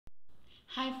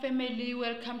Hi family,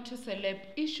 welcome to Celeb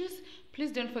Issues.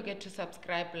 Please don't forget to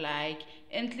subscribe, like,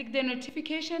 and click the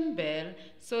notification bell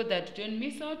so that you don't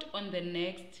miss out on the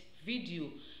next video.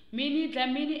 Minnie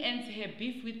Dlamini ends her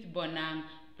beef with Bonang.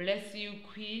 Bless you,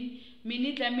 Queen.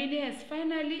 Minnie Dlamini has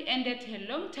finally ended her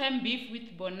long-time beef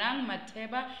with Bonang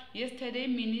Mateba. Yesterday,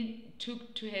 Minnie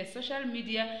took to her social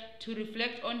media to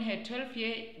reflect on her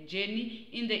 12-year journey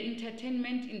in the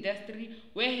entertainment industry,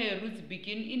 where her roots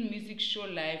begin in music show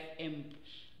Life Amp.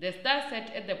 The star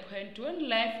said at the point when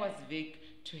life was vague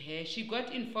to her, she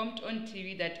got informed on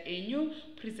TV that a new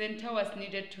presenter was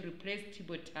needed to replace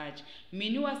Tibotage.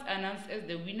 Minnie was announced as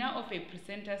the winner of a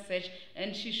presenter search,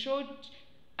 and she showed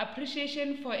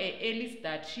appreciation for an early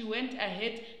start. She went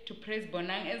ahead to praise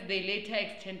Bonang as they later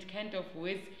exchanged kind of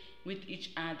words with each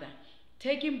other.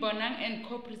 Taking Bonang and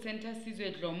co-presenter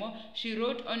Sizwe Dlomo, she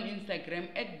wrote on Instagram,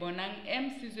 at Bonang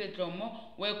M. Sizwe Dlomo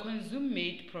were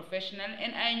consummate professional,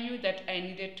 and I knew that I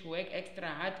needed to work extra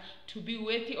hard to be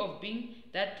worthy of being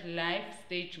that live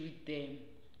stage with them.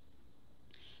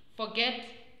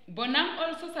 Bonang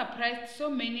also surprised so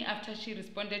many after she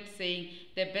responded saying,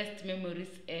 the best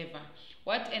memories ever.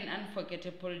 What an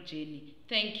unforgettable journey.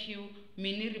 Thank you.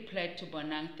 Minnie replied to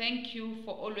Bonang, thank you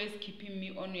for always keeping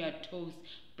me on your toes.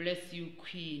 Bless you,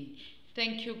 Queen.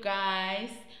 Thank you, guys.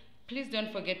 Please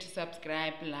don't forget to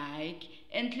subscribe, like,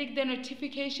 and click the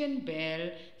notification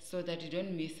bell so that you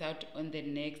don't miss out on the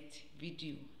next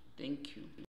video. Thank you.